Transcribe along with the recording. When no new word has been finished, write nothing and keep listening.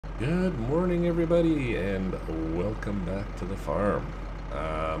Good morning, everybody, and welcome back to the farm.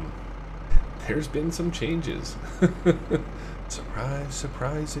 There's been some changes. Surprise,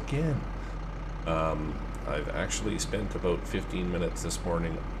 surprise again. I've actually spent about 15 minutes this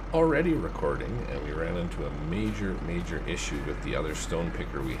morning already recording, and we ran into a major issue with the other stone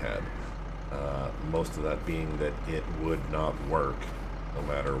picker we had. Most of that being that it would not work. No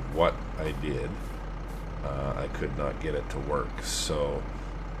matter what I did, I could not get it to work. So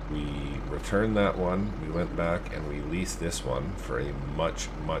we returned that one, we went back and we leased this one for a much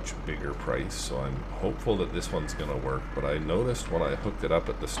bigger price, so I'm hopeful that this one's gonna work. But I noticed when I hooked it up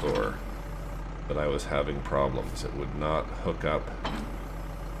at the store that I was having problems. It would not hook up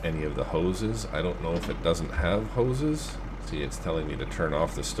any of the hoses. I don't know if it doesn't have hoses. See, it's telling me to turn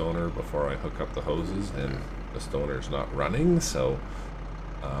off the stoner before I hook up the hoses, and the stoner's not running, so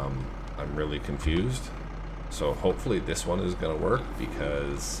I'm really confused. So hopefully this one is gonna work,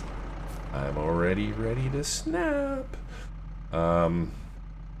 because I'm already ready to snap.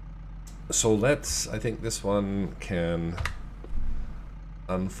 So I think this one can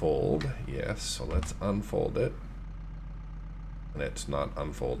unfold. Yes, so let's unfold it. And it's not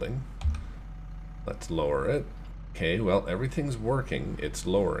unfolding. Let's lower it. Okay, well, everything's working. It's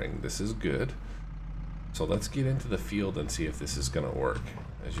lowering. This is good. So let's get into the field and see if this is gonna work.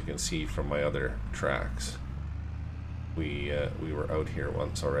 As you can see from my other tracks, we were out here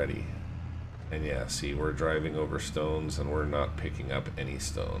once already, and yeah, see, we're driving over stones and we're not picking up any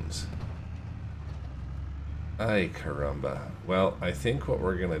stones. Ay caramba. Well, I think what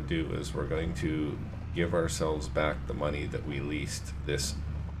we're gonna do is we're going to give ourselves back the money that we leased this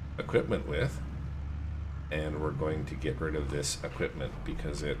equipment with, and we're going to get rid of this equipment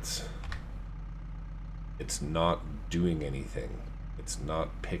because it's not doing anything. It's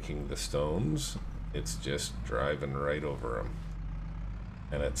not picking the stones. It's just driving right over them.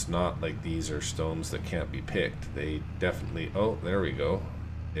 And it's not like these are stones that can't be picked. They definitely... Oh, there we go.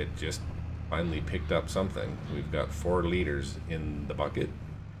 It just finally picked up something. We've got 4 liters in the bucket.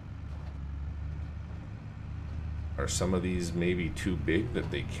 Are some of these maybe too big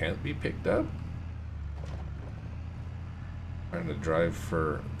that they can't be picked up? Trying to drive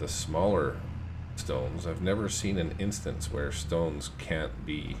for the smaller stones. I've never seen an instance where stones can't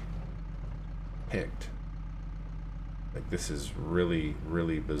be picked. Like, this is really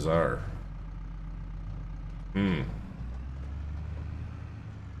bizarre. I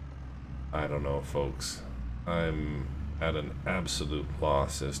don't know, folks. I'm at an absolute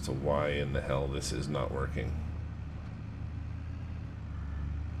loss as to why in the hell this is not working.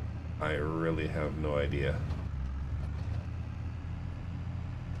 I really have no idea.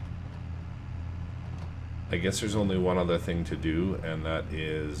 I guess there's only one other thing to do, and that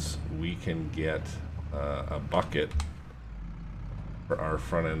is we can get a bucket for our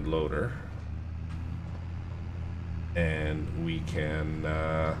front end loader, and we can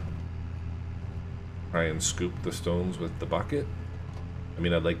try and scoop the stones with the bucket. I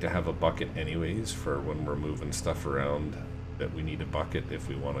mean, I'd like to have a bucket anyways for when we're moving stuff around, that we need a bucket if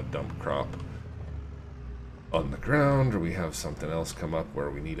we want to dump crop on the ground, or we have something else come up where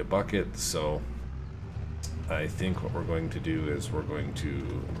we need a bucket. So I think what we're going to do is we're going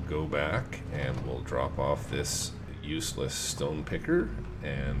to go back and we'll drop off this useless stone picker,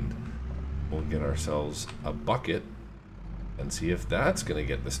 and we'll get ourselves a bucket and see if that's going to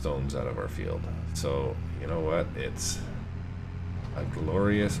get the stones out of our field. So, you know what? It's a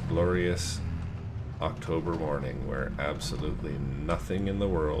glorious October morning where absolutely nothing in the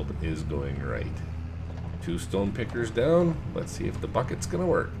world is going right. 2 stone pickers down. Let's see if the bucket's going to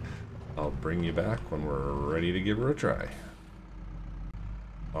work. I'll bring you back when we're ready to give her a try.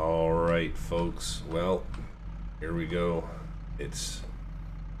 Alright, folks, well, here we go. It's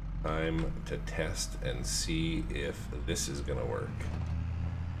time to test and see if this is gonna work.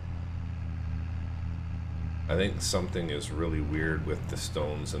 I think something is really weird with the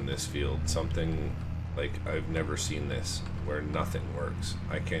stones in this field. Something like I've never seen this, where nothing works.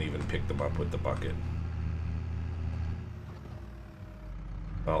 I can't even pick them up with the bucket.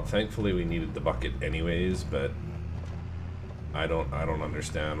 Well, thankfully we needed the bucket anyways, but I don't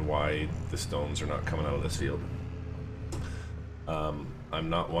understand why the stones are not coming out of this field. I'm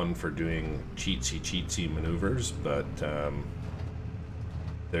not one for doing cheatsy maneuvers, but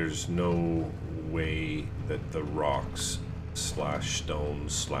there's no way that the rocks slash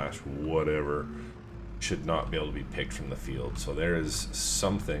stones slash whatever should not be able to be picked from the field. So there is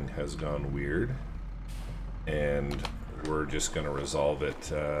something has gone weird, and we're just going to resolve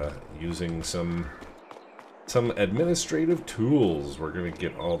it using some administrative tools. We're going to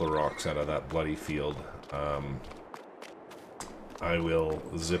get all the rocks out of that bloody field. I will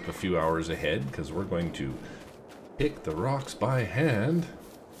zip a few hours ahead because we're going to pick the rocks by hand.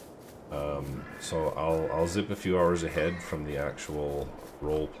 So I'll zip a few hours ahead from the actual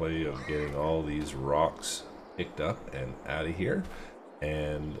role play of getting all these rocks picked up and out of here,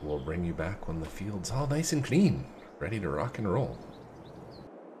 and we'll bring you back when the field's all nice and clean, ready to rock and roll.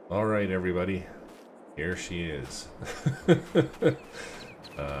 All right, everybody, here she is.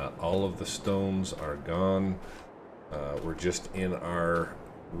 All of the stones are gone. We're just in our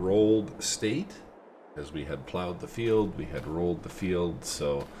rolled state, as we had plowed the field, we had rolled the field,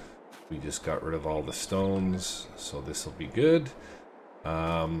 so we just got rid of all the stones, so this will be good.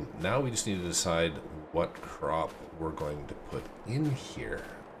 Now we just need to decide what crop we're going to put in here.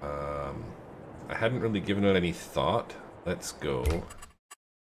 I hadn't really given it any thought. Let's go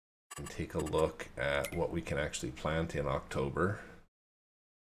and take a look at what we can actually plant in October.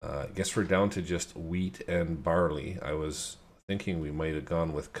 I guess we're down to just wheat and barley. I was thinking we might have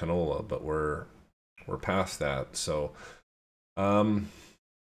gone with canola, but we're past that. So I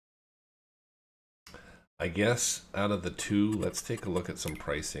guess out of the two, let's take a look at some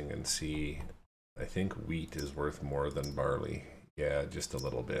pricing and see. I think wheat is worth more than barley. Yeah, just a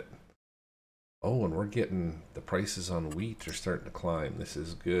little bit. Oh, and we're getting the prices on wheat are starting to climb. This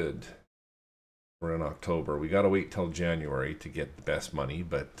is good. We're in October. We got to wait till January to get the best money,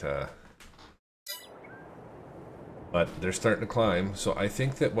 but they're starting to climb. So I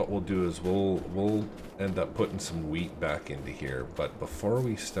think that what we'll do is we'll end up putting some wheat back into here. But before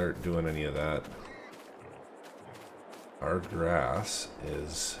we start doing any of that, our grass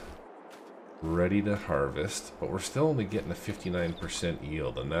is ready to harvest, but we're still only getting a 59%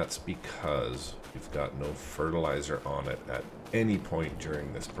 yield, and that's because we've got no fertilizer on it at any point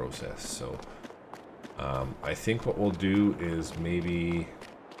during this process. So I think what we'll do is maybe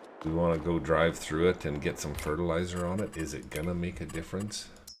we want to go drive through it and get some fertilizer on it. Is it gonna make a difference?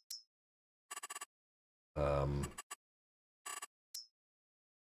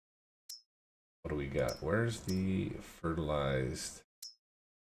 What do we got? Where's the fertilized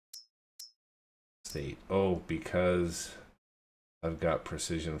state? Oh, because I've got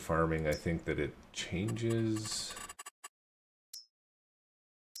precision farming, I think that it changes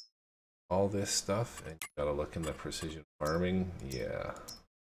all this stuff, and you gotta look in the precision farming. Yeah.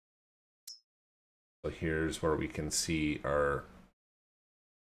 So here's where we can see our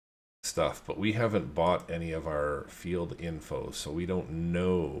stuff, but we haven't bought any of our field info, so we don't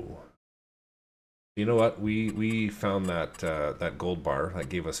know. You know what? We found that that gold bar that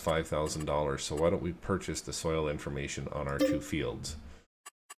gave us $5,000. So why don't we purchase the soil information on our two fields,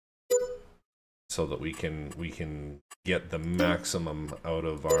 so that we can get the maximum out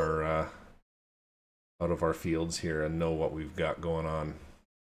of our fields here and know what we've got going on.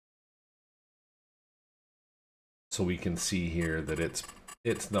 So we can see here that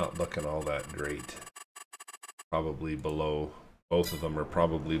it's not looking all that great. Probably below. Both of them are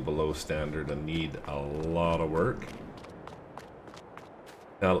probably below standard and need a lot of work.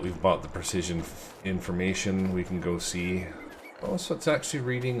 Now that we've bought the precision information, we can go see. Oh, so it's actually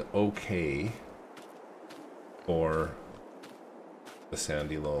reading okay for the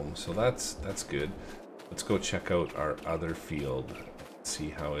sandy loam. So that's good. Let's go check out our other field, see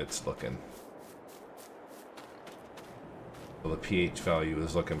how it's looking. Well, the pH value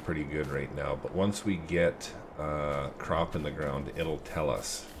is looking pretty good right now, but once we get crop in the ground, it'll tell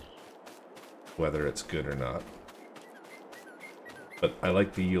us whether it's good or not. But I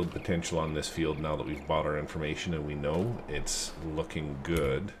like the yield potential on this field now that we've bought our information and we know it's looking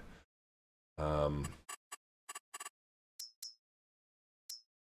good.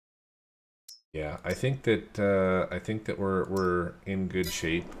 Yeah, I think that we're in good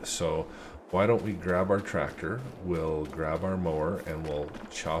shape. So why don't we grab our tractor, we'll grab our mower, and we'll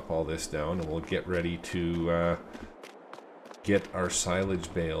chop all this down, and we'll get ready to get our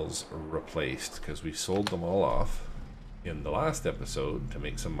silage bales replaced, because we sold them all off in the last episode to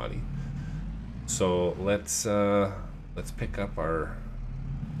make some money. So let's pick up our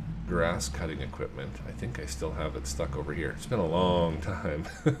grass cutting equipment. I think I still have it stuck over here. It's been a long time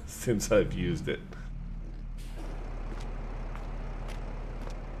since I've used it.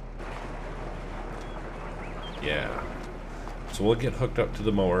 Yeah, so we'll get hooked up to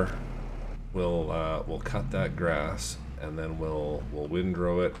the mower. We'll cut that grass, and then we'll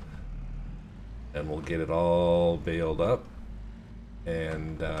windrow it, and we'll get it all baled up,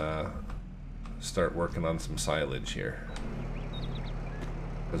 and start working on some silage here,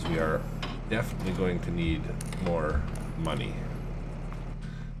 because we are definitely going to need more money,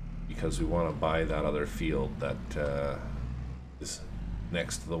 because we want to buy that other field that is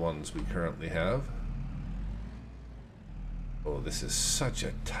next to the ones we currently have. Oh, this is such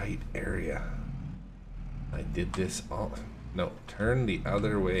a tight area. I did this all... No, turn the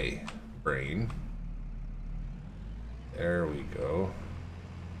other way, brain. There we go.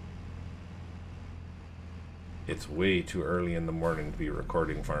 It's way too early in the morning to be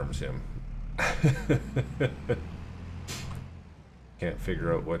recording Farm Sim. Can't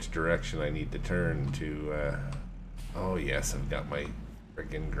figure out which direction I need to turn to... Oh yes, I've got my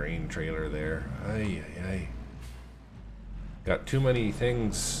friggin' grain trailer there. Ay, ay, ay. Got too many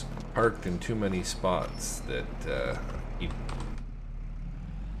things parked in too many spots that keep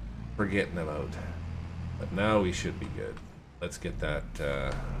forgetting about. But now we should be good. Let's get that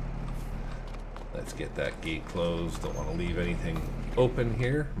gate closed. Don't want to leave anything open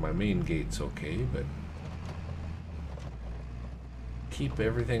here. My main gate's okay, but keep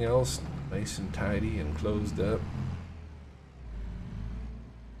everything else nice and tidy and closed up.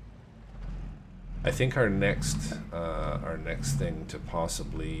 I think our next thing to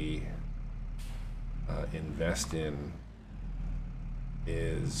possibly invest in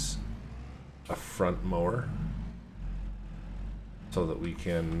is a front mower, so that we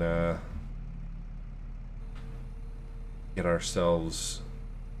can get ourselves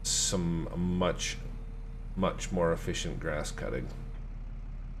some much more efficient grass cutting.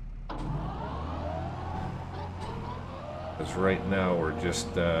 Because right now we're just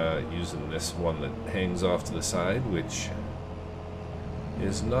using this one that hangs off to the side, which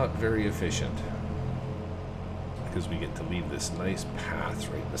is not very efficient, because we get to leave this nice path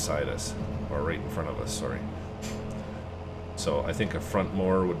right beside us, or right in front of us, sorry. So I think a front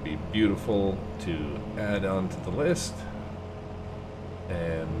mower would be beautiful to add on to the list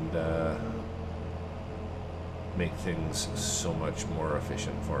and make things so much more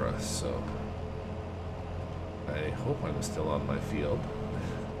efficient for us. So I hope I'm still on my field.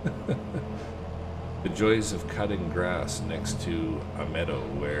 The joys of cutting grass next to a meadow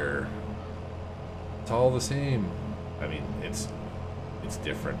where it's all the same. I mean, it's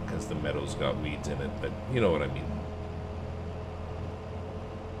different because the meadow's got weeds in it, but you know what I mean.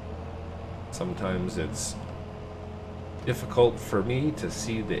 Sometimes it's difficult for me to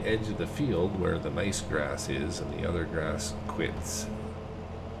see the edge of the field where the nice grass is and the other grass quits.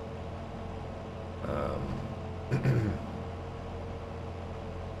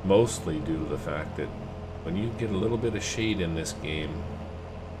 Mostly due to the fact that when you get a little bit of shade in this game,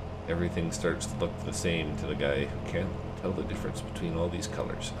 everything starts to look the same to the guy who can't tell the difference between all these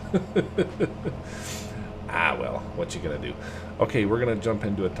colors. Ah, well, what you gonna do? Okay, we're gonna jump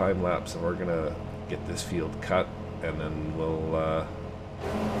into a time lapse and we're gonna get this field cut, and then we'll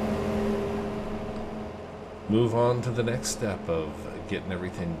move on to the next step of getting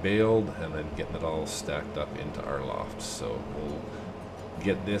everything baled and then getting it all stacked up into our loft. So we'll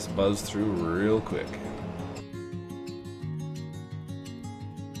get this buzzed through real quick.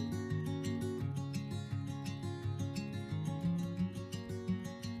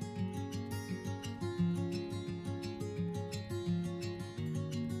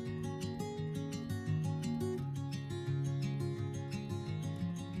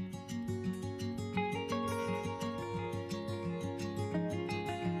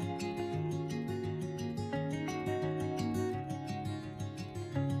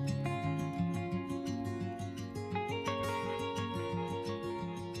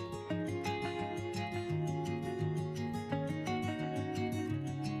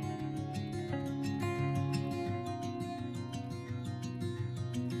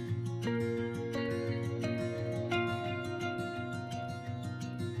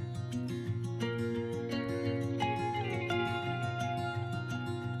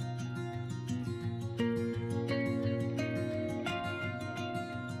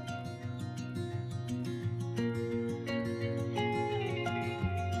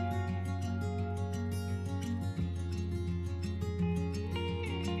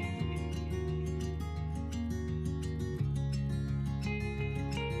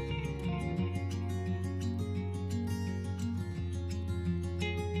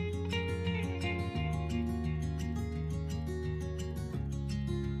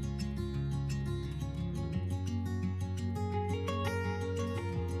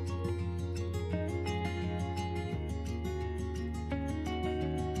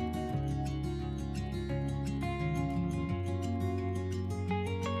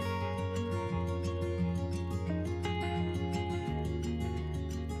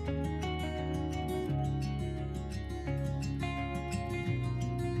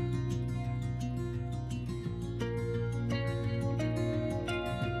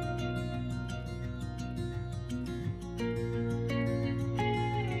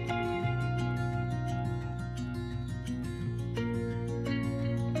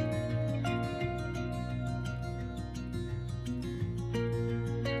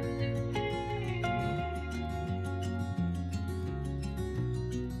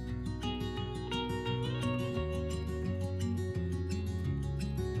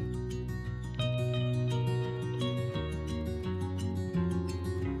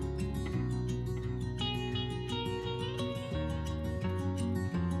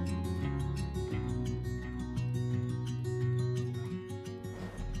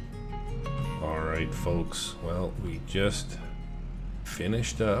 Alright folks, well, we just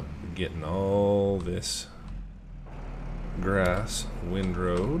finished up getting all this grass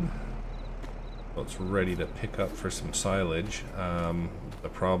windrowed. Well, it's ready to pick up for some silage. The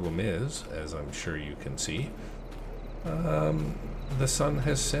problem is, as I'm sure you can see, the sun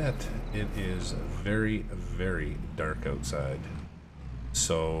has set. It is very, very dark outside.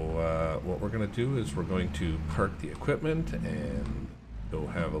 So what we're going to do is we're going to park the equipment and go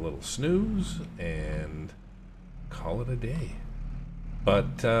have a little snooze and call it a day.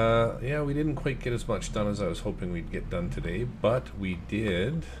 But yeah, we didn't quite get as much done as I was hoping we'd get done today, but we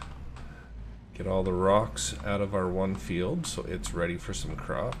did get all the rocks out of our one field, so it's ready for some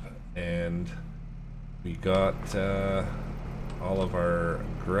crop. And we got all of our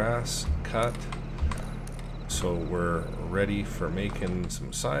grass cut, so we're ready for making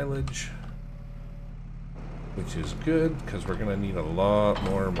some silage, which is good because we're going to need a lot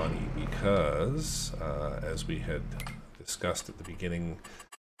more money because, as we had discussed at the beginning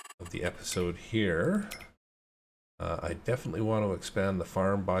of the episode here, I definitely want to expand the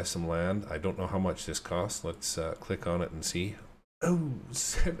farm, buy some land. I don't know how much this costs. Let's click on it and see. Oh,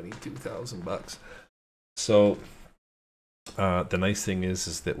 72,000 bucks. So the nice thing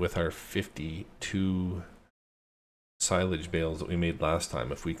is that with our 52 silage bales that we made last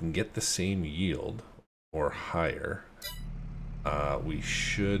time, if we can get the same yield or higher, we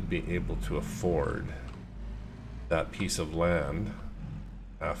should be able to afford that piece of land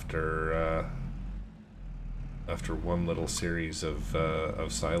after one little series of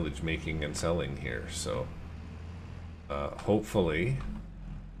silage making and selling here. So hopefully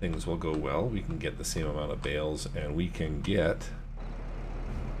things will go well. We can get the same amount of bales and we can get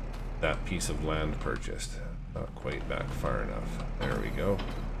that piece of land purchased. Not quite back far enough. There we go.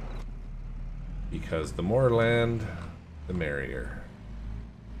 Because the more land, the merrier.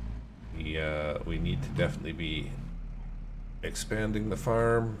 We need to definitely be expanding the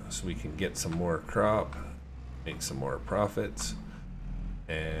farm so we can get some more crop, make some more profits,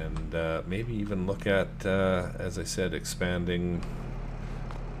 and maybe even look at, as I said, expanding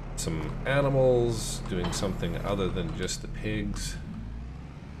some animals, doing something other than just the pigs.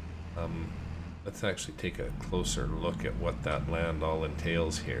 Let's actually take a closer look at what that land all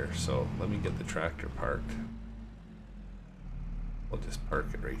entails here. So let me get the tractor parked. We'll just park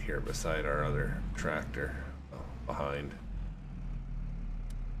it right here beside our other tractor, behind.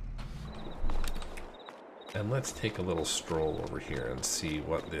 And let's take a little stroll over here and see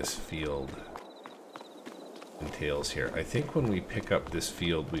what this field entails here. I think when we pick up this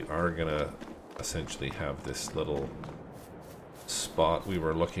field, we are gonna essentially have this little spot. We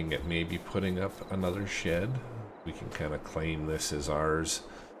were looking at maybe putting up another shed. We can kind of claim this as ours.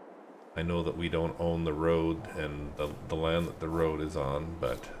 I know that we don't own the road and the land that the road is on,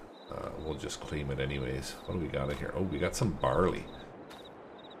 but we'll just claim it anyways. What do we got in here? Oh, we got some barley.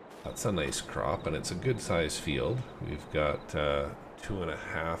 That's a nice crop, and it's a good sized field. We've got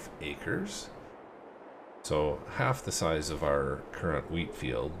 2.5 acres, so half the size of our current wheat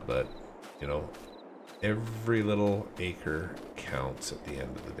field, but you know, every little acre counts at the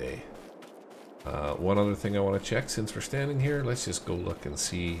end of the day. One other thing I want to check, since we're standing here, let's just go look and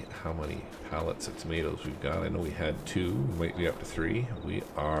see how many pallets of tomatoes we've got. I know we had 2, we might be up to 3. We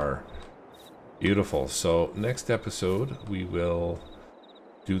are beautiful. So next episode we will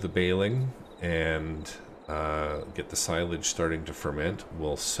do the baling and get the silage starting to ferment.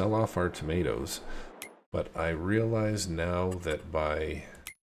 We'll sell off our tomatoes, but I realize now that by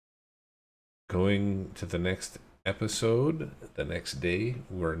going to the next episode the next day,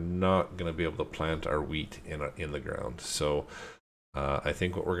 we're not going to be able to plant our wheat in the ground. So I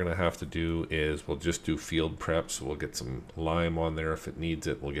think what we're going to have to do is we'll just do field prep. So we'll get some lime on there if it needs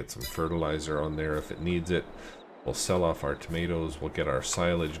it. We'll get some fertilizer on there if it needs it. We'll sell off our tomatoes. We'll get our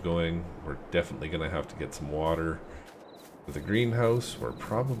silage going. We're definitely going to have to get some water for the greenhouse. We're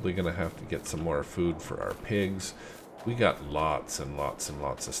probably going to have to get some more food for our pigs. We got lots and lots and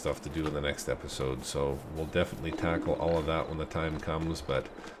lots of stuff to do in the next episode, so we'll definitely tackle all of that when the time comes. But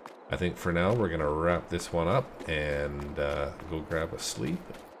I think for now we're going to wrap this one up and go grab a sleep,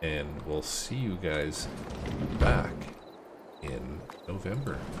 and we'll see you guys back in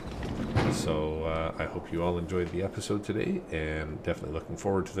November. So I hope you all enjoyed the episode today, and definitely looking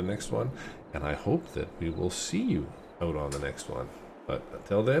forward to the next one, and I hope that we will see you out on the next one. But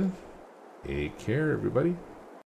until then, take care, everybody.